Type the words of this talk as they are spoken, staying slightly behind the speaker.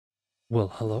Well,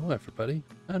 hello everybody,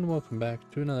 and welcome back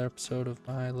to another episode of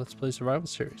my Let's Play Survival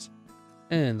series.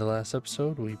 In the last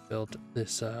episode, we built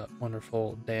this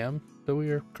wonderful dam that we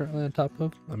are currently on top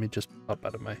of. Let me just pop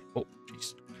out of my... Oh,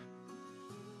 jeez.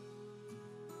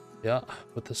 Yeah,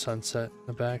 with the sunset in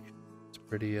the back, it's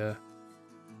pretty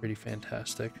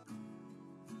fantastic.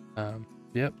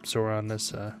 Yep. So we're on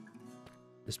this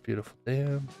this beautiful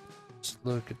dam. Just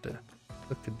look at the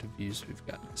views we've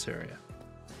got in this area.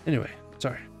 Anyway.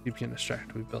 Sorry, keep getting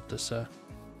distracted. We built this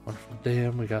wonderful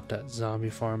dam. We got that zombie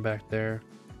farm back there,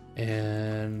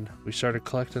 and we started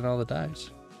collecting all the dyes.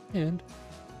 And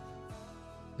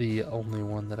the only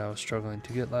one that I was struggling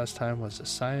to get last time was a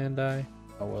cyan dye.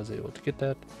 I was able to get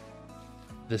that.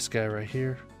 This guy right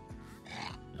here.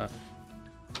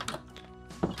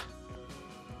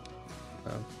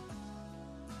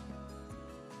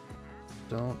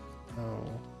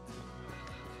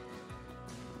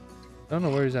 Don't know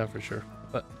where he's at for sure,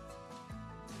 but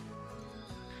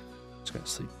just gonna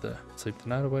sleep the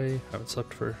night away. Haven't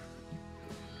slept for.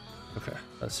 Okay,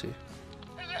 let's see.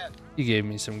 He gave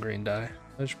me some green dye.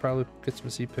 I should probably get some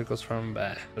sea pickles from him,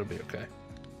 but it'll be okay.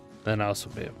 Then I also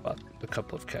may have bought a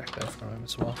couple of cacti from him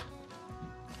as well.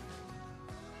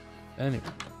 Anyway,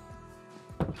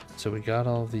 so we got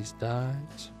all of these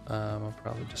dyes. I'm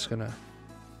probably just gonna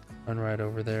run right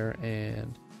over there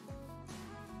and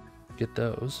get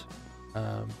those.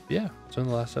 Yeah, so in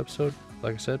the last episode,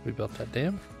 like I said, we built that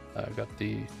dam. I got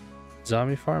the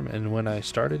zombie farm, and when I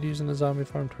started using the zombie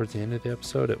farm towards the end of the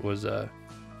episode, it was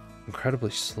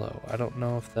incredibly slow. I don't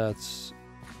know if that's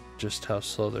just how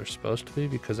slow they're supposed to be,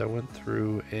 because I went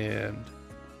through and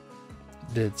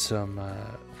did some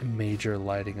major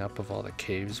lighting up of all the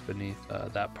caves beneath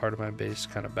that part of my base,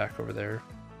 kind of back over there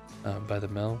by the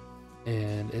mill,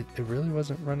 and it really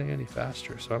wasn't running any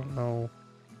faster, so I don't know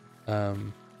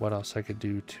what else I could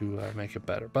do to make it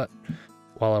better. But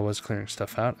while I was clearing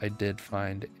stuff out, I did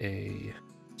find a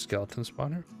skeleton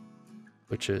spawner,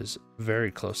 which is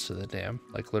very close to the dam,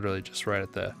 like literally just right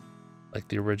at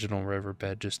the original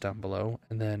riverbed just down below,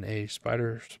 and then a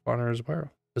spider spawner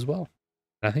as well.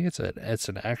 And I think it's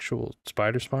an actual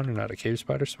spider spawner, not a cave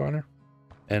spider spawner.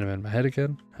 And I'm in my head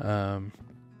again.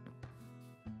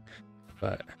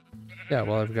 But yeah,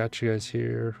 well, I've got you guys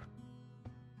here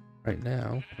right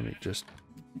now. Let me just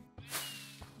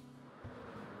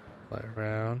fly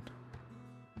around.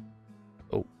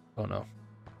 Oh no.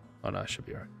 Oh no, I should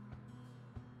be alright.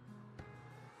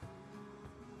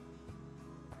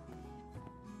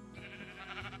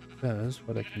 Because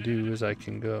what I can do is I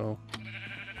can go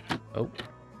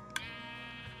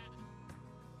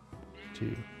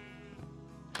to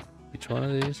each one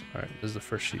of these. Alright, this is the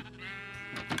first sheep.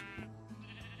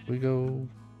 We go.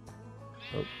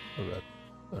 Oh god.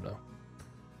 Oh no.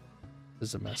 This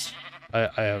is a mess.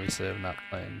 I obviously have not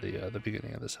planned the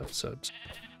beginning of this episode. So.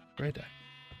 Great day.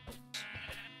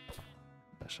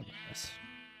 Gosh, I'm a mess.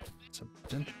 Some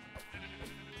ginger.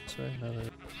 So another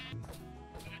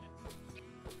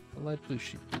a light blue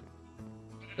sheep.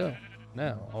 So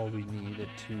now all we need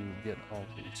to get all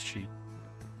these sheep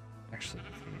actually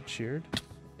sheared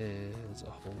is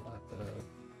a whole lot of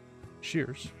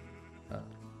shears.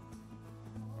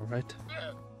 Alright.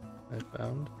 I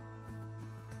found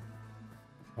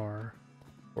our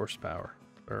horsepower,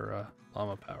 or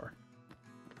llama power,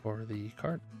 for the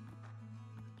cart.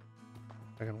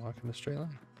 I can walk in a straight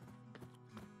line.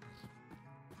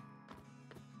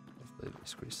 Hopefully we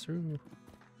squeeze through.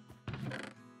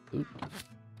 Oop.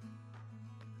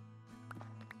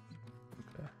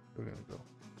 Okay, we're gonna go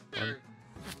one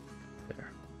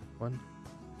there, one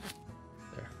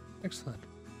there. Excellent.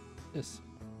 Yes,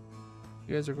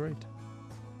 you guys are great.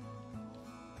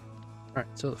 Alright,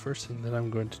 so the first thing that I'm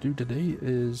going to do today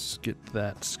is get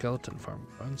that skeleton farm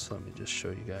going. So let me just show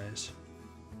you guys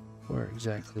where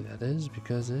exactly that is,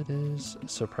 because it is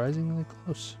surprisingly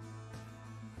close.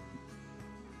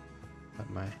 Got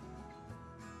my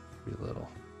three little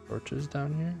torches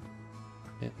down here,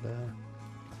 and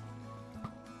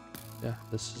yeah,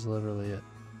 this is literally it.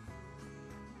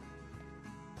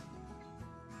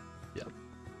 Yep,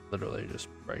 literally just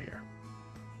right here.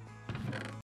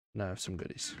 Now I have some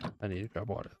goodies. I need to grab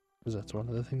water, because that's one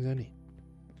of the things I need.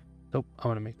 So I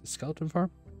want to make the skeleton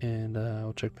farm, and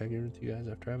I'll check back in with you guys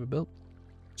after I have it built.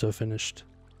 So I finished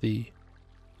the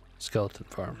skeleton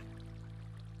farm.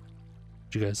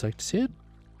 Would you guys like to see it?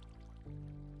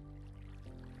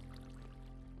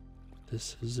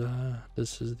 This is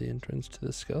the entrance to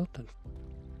the skeleton.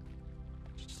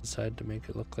 Just decided to make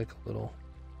it look like a little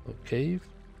cave.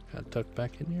 Got tucked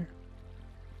back in here,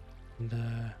 and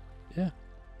yeah.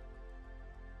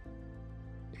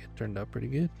 It turned out pretty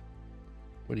good.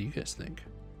 What do you guys think?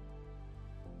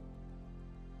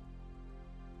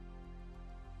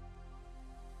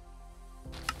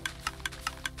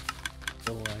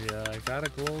 So I got a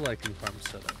glow liking farm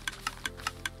set up.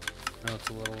 I know it's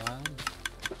a little loud,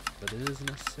 but it is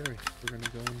necessary. We're gonna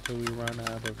go until we run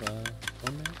out of bone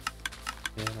meal,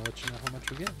 and I'll let you know how much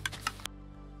we get.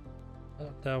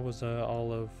 That was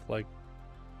all of like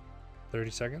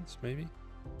 30 seconds, maybe.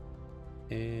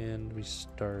 And we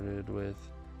started with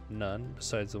none,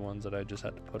 besides the ones that I just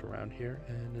had to put around here,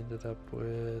 and ended up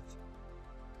with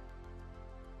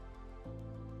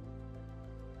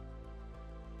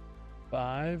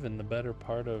 5 and the better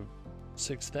part of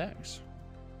 6 stacks.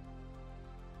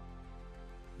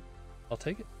 I'll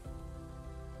take it.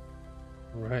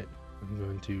 All right, I'm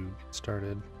going to get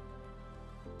started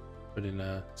putting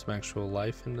some actual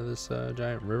life into this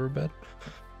giant riverbed.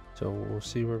 So we'll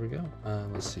see where we go.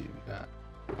 Let's see, we got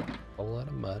a whole lot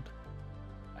of mud.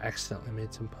 I accidentally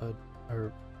made some not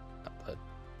pud.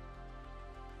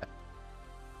 I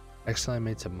accidentally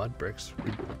made some mud bricks.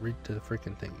 Read to the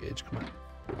freaking thing, Gage, come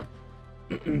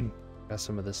on. Got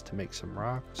some of this to make some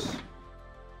rocks.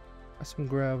 Got some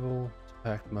gravel, some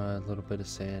packed mud, a little bit of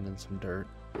sand, and some dirt.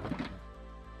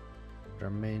 But our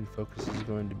main focus is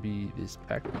going to be this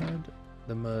packed mud,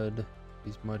 the mud,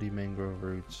 these muddy mangrove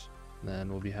roots, and then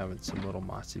we'll be having some little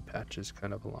mossy patches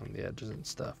kind of along the edges and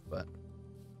stuff. But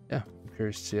yeah, I'm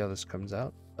curious to see how this comes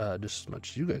out, just as much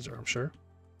as you guys are, I'm sure.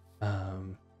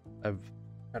 I've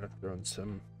kind of thrown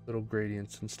some little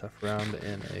gradients and stuff around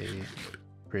in a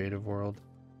creative world,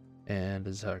 and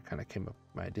this is how I kind of came up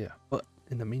with my idea. But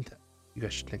in the meantime, you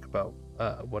guys should think about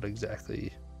what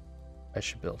exactly I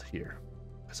should build here,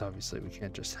 because obviously we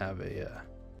can't just have a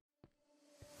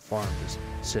farm just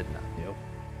sitting out in the open.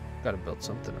 Got to build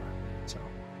something around it. So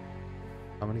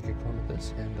I'm gonna get going with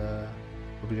this, and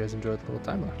hope you guys enjoyed the little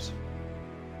time lapse.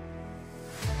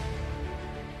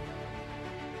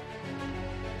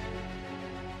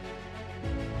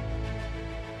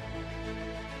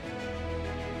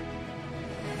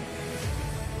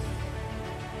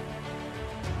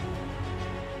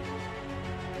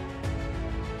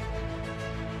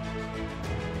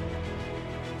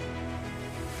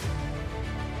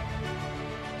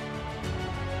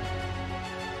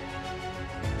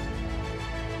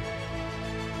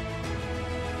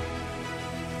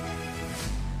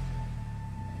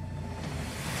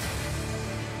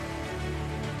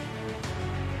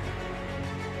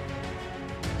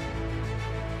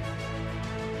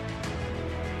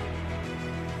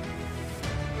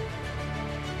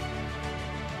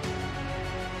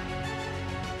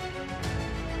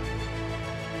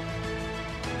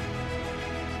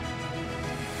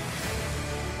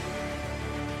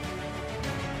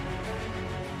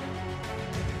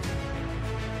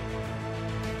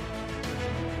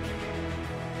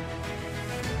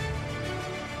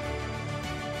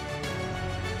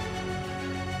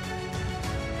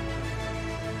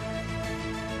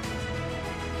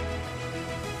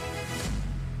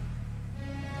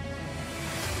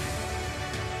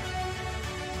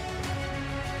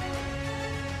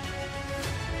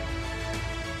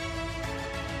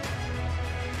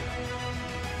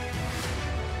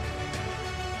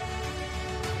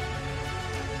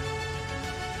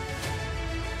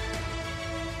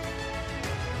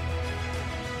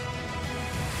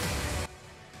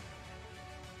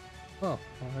 Well,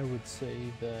 I would say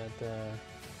that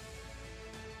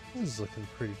this is looking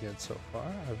pretty good so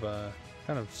far. I've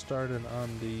kind of started on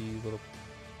the little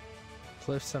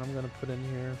cliffs that I'm going to put in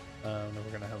here. And then we're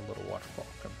going to have a little waterfall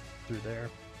come through there.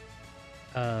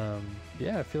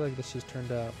 Yeah, I feel like this has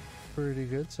turned out pretty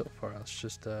good so far. Let's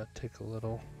just take a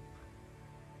little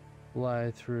fly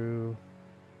through,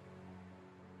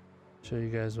 show you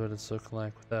guys what it's looking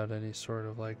like without any sort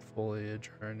of like foliage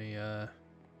or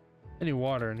any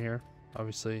water in here.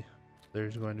 Obviously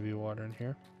there's going to be water in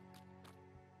here,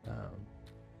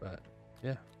 but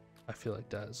yeah, I feel like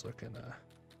that is looking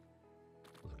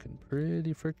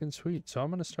pretty freaking sweet. So I'm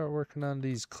gonna start working on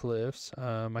these cliffs.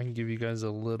 I can give you guys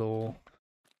a little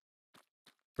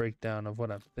breakdown of what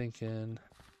I'm thinking,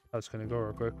 how it's gonna go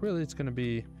real quick. Really, it's gonna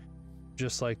be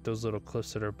just like those little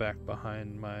cliffs that are back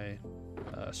behind my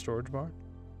storage barn.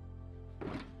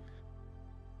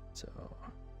 So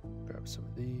grab some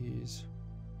of these,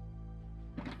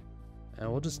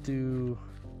 and we'll just do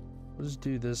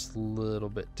this little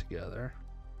bit together.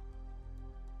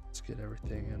 Let's get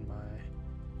everything in my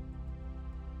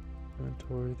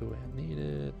inventory the way I need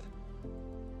it.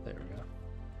 There we go.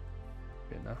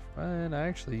 Good enough. And I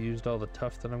actually used all the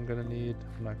tuff that I'm gonna need.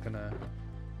 I'm not gonna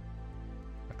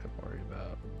worry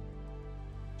about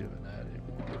doing that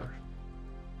anymore.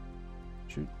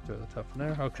 Shoot, throw the tuff in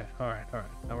there. Okay, all right.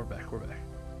 Now we're back.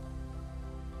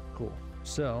 Cool.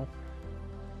 So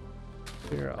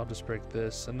here, I'll just break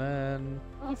this, and then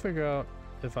I'll figure out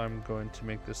if I'm going to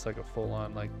make this like a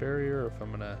full-on like barrier, or if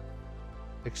I'm gonna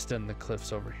extend the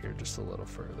cliffs over here just a little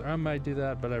further. I might do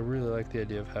that, but I really like the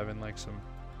idea of having like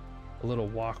a little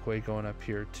walkway going up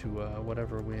here to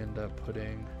whatever we end up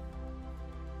putting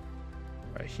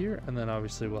right here, and then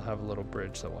obviously we'll have a little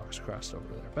bridge that walks across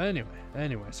over there. But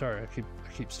anyway, sorry, I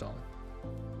keep stalling.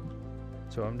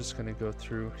 So I'm just gonna go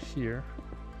through here,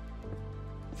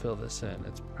 fill this in.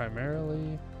 It's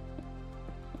primarily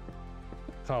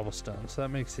cobblestone, so that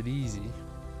makes it easy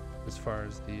as far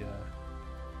as the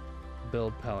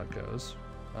build palette goes.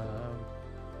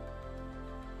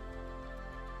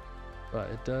 But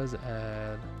it does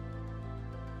add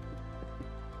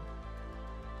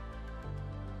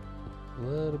a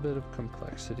little bit of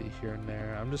complexity here and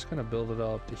there. I'm just gonna build it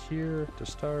all up to here to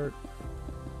start,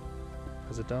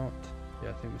 because I don't. Yeah,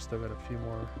 I think we still got a few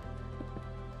more.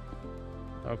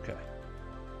 Okay.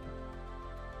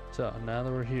 So now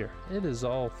that we're here, it is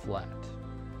all flat.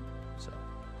 So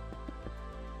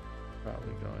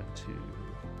probably going to,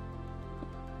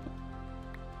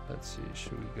 let's see,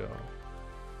 should we go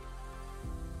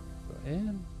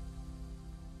in,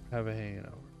 have a hanging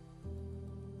over?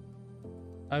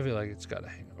 I feel like it's got to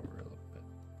hang over a little bit.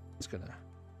 It's gonna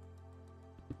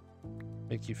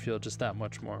make you feel just that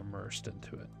much more immersed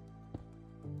into it.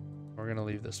 We're gonna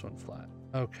leave this one flat.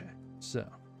 Okay, so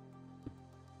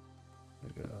we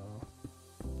go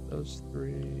those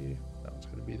three. That one's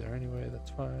gonna be there anyway.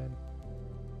 That's fine.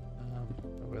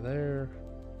 Over there.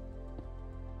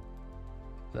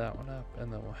 That one up,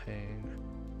 and then we'll hang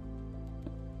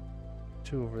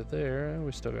two over there.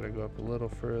 We still gotta go up a little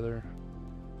further.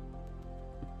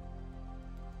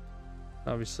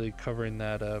 Obviously, covering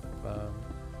that up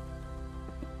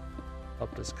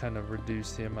helped us kind of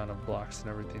reduce the amount of blocks and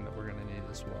everything that we're gonna need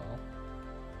as well.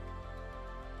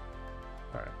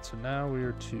 All right, so now we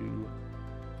are to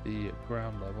the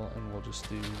ground level, and we'll just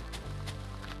do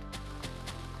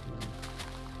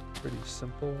pretty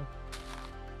simple.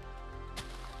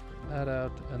 That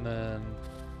out, and then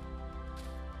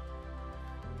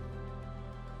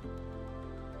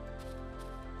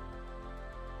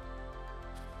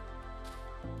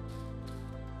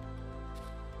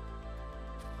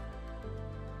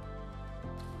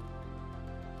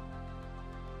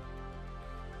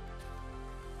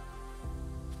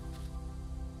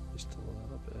just a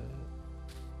little bit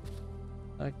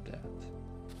like that.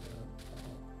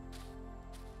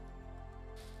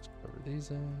 Let's cover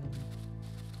these in.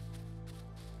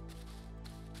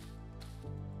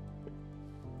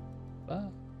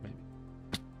 Maybe.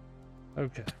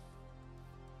 Okay.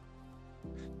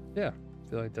 Yeah, I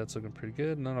feel like that's looking pretty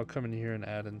good. And then I'll come in here and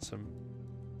add in some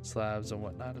slabs and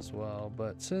whatnot as well.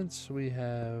 But since we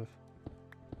have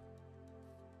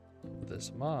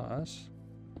this moss,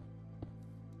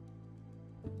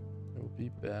 it will be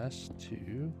best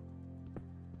to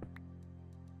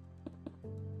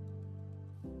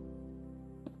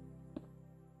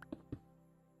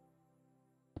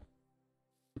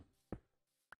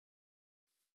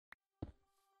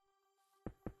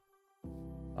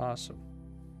awesome.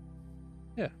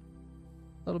 Yeah, a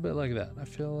little bit like that. I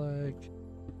feel like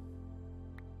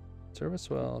serve us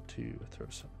well to throw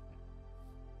some.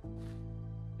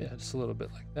 Yeah, just a little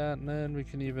bit like that, and then we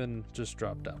can even just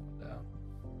drop that one down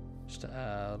just to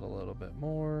add a little bit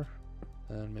more,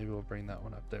 and maybe we'll bring that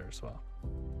one up there as well.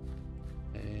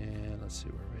 And let's see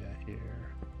where we at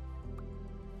here.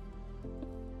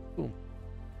 Boom.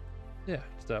 Yeah,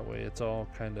 so that way it's all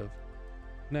kind of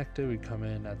connected. We come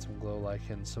in, add some glow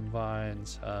lichen, some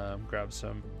vines, grab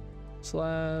some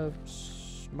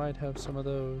slabs, might have some of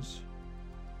those.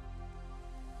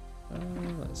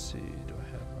 Let's see, do I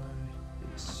have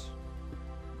my piece?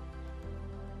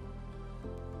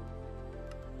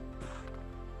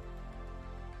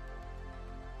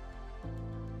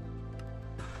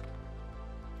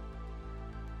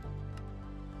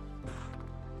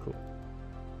 Cool.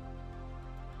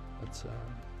 Let's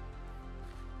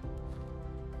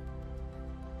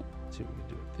see what we can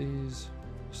do with these.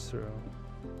 Just throw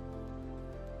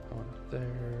one up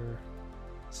there.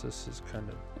 So this is kind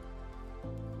of,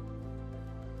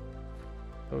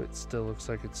 oh, it still looks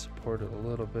like it's supported a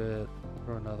little bit.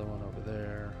 Throw another one over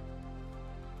there.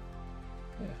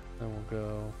 Yeah, then we'll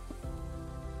go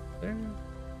there.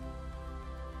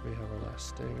 We have our last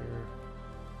stair.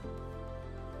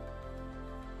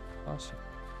 Awesome.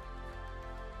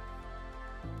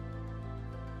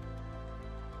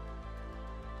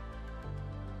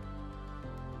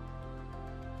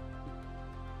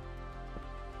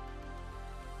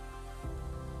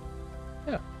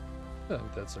 Yeah, I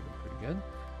think that's looking pretty good.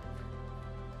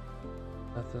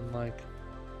 Nothing like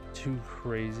too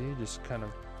crazy, just kind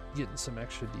of getting some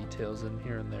extra details in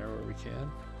here and there where we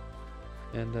can.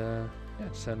 And yeah,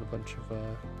 just add a bunch of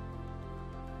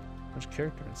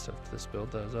character and stuff to this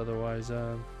build that is otherwise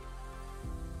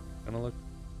gonna look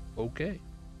okay.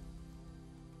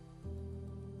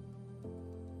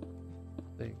 I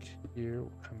think here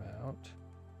will come out.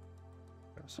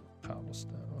 Grab some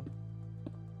cobblestone.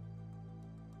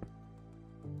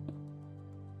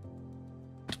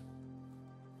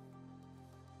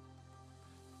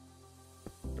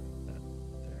 That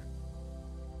there.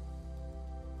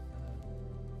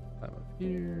 Climb up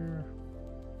here.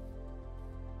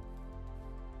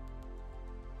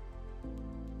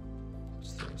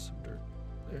 Just throw some dirt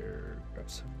there. Grab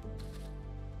some.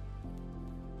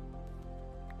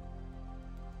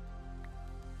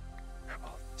 Grab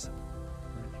all these in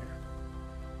here.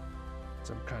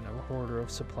 Some kind of hoarder of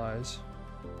supplies.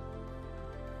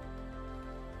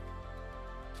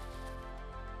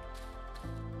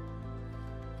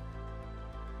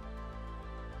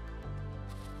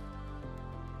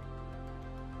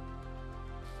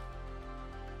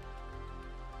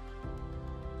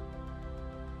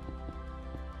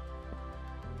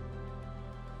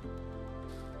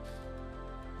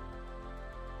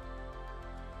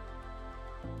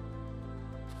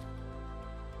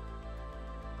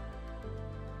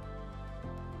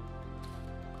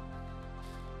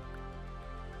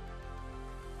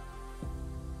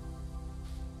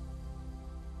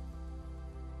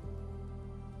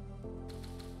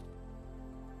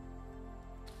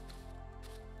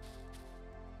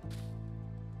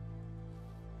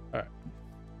 All right.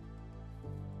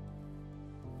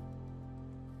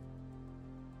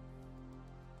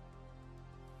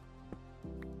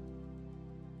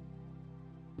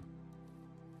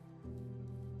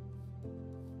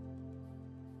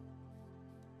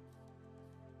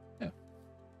 Yeah.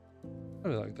 I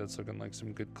really like that's looking like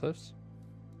some good cliffs.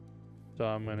 So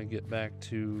I'm gonna get back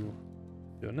to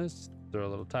doing this, throw a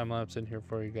little time lapse in here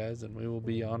for you guys, and we will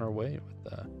be on our way with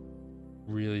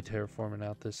really terraforming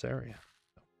out this area.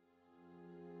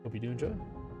 Hope you do enjoy.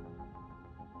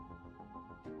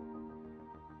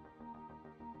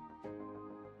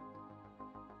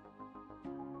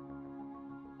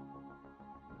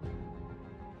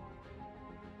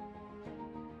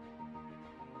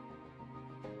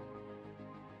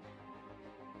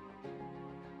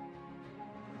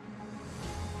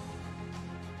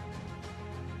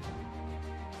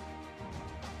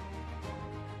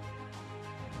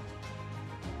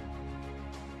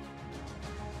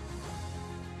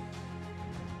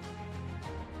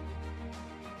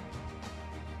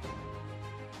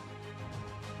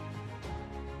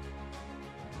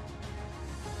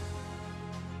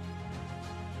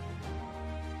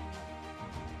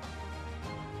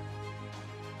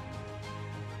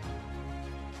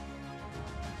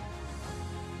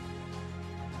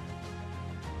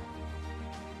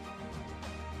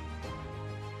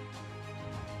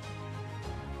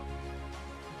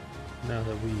 Now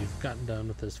that we've gotten done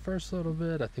with this first little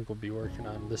bit, I think we'll be working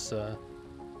on this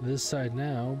this side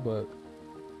now, but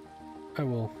I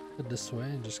will head this way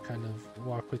and just kind of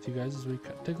walk with you guys as we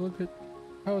take a look at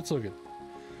how it's looking.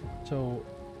 So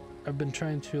I've been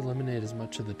trying to eliminate as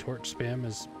much of the torch spam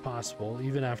as possible,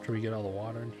 even after we get all the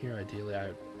water in here. Ideally,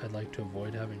 I'd like to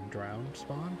avoid having drown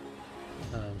spawn.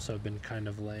 So I've been kind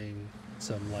of laying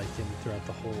some lichen throughout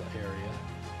the whole area.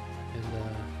 And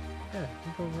yeah, I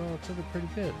think overall it's looking pretty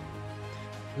good.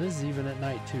 This is even at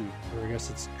night too, or I guess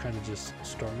it's kind of just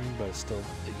storming, but it's still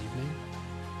the evening.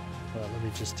 But let me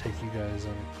just take you guys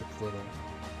on a quick little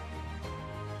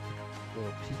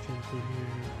peek into here.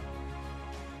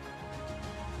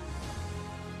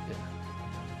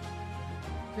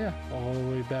 Yeah, all the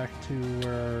way back to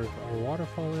where our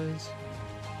waterfall is,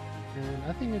 and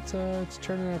I think it's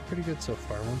turning out pretty good so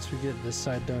far. Once we get this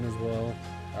side done as well,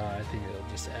 I think it'll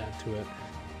just add to it.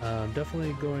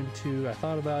 Definitely going to, I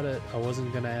thought about it, I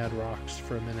wasn't going to add rocks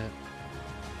for a minute,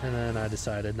 and then I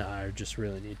decided, nah, I just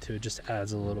really need to. It just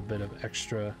adds a little bit of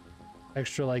extra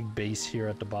like base here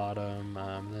at the bottom,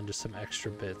 and then just some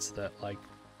extra bits that, like,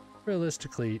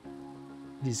 realistically,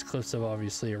 these cliffs have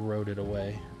obviously eroded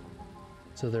away.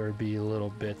 So there would be little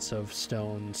bits of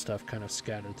stone and stuff kind of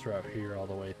scattered throughout here all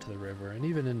the way to the river, and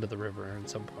even into the river at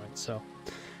some point. So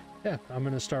yeah, I'm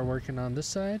going to start working on this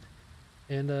side.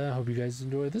 And I hope you guys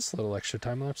enjoy this little extra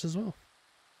time lapse as well.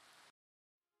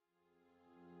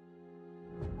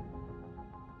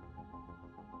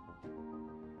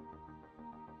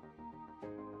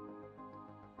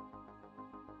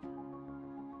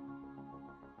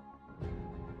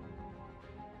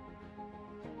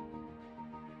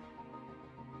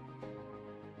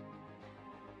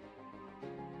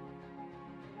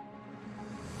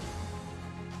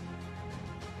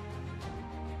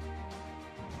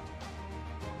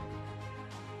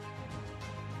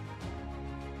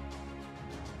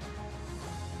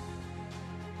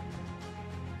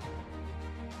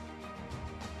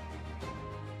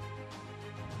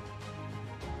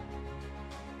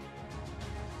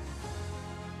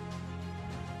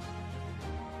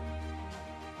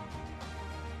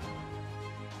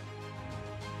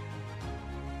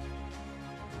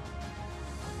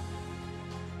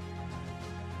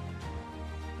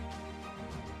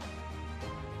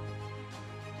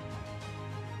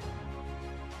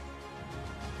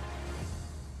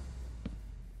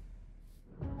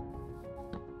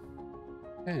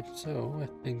 Okay, so I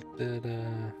think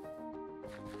that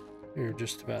we're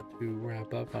just about to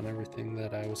wrap up on everything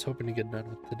that I was hoping to get done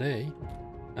with today.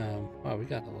 Wow, we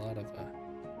got a lot of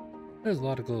there's a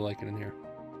lot of glow lichen in here.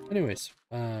 Anyways,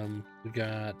 we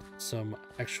got some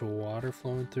actual water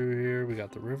flowing through here. We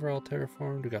got the river all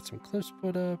terraformed. We got some cliffs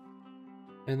put up,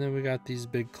 and then we got these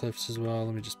big cliffs as well.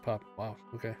 Let me just pop. Wow.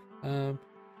 Okay.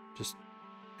 Just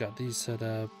got these set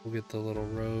up. We'll get the little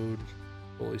road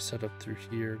fully set up through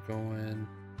here going.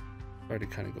 Already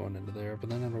kind of going into there, but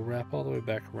then it'll wrap all the way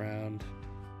back around.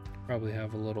 Probably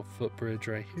have a little footbridge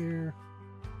right here.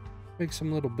 Make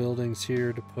some little buildings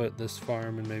here to put this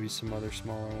farm and maybe some other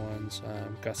smaller ones.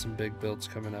 Got some big builds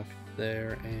coming up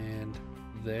there and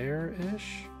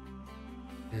there-ish.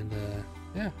 And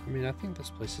yeah, I mean, I think this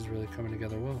place is really coming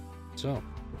together well. So,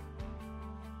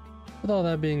 with all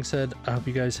that being said, I hope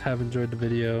you guys have enjoyed the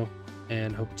video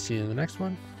and hope to see you in the next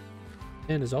one.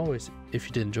 And as always, if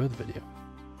you did enjoy the video,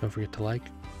 don't forget to like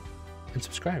and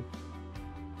subscribe.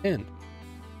 And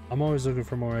I'm always looking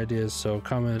for more ideas, so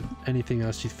comment anything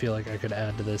else you feel like I could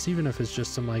add to this, even if it's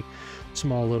just some like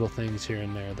small little things here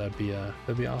and there. That'd be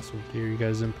awesome to hear you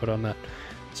guys' input on that.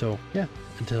 So yeah,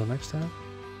 until next time,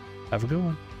 have a good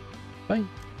one. Bye.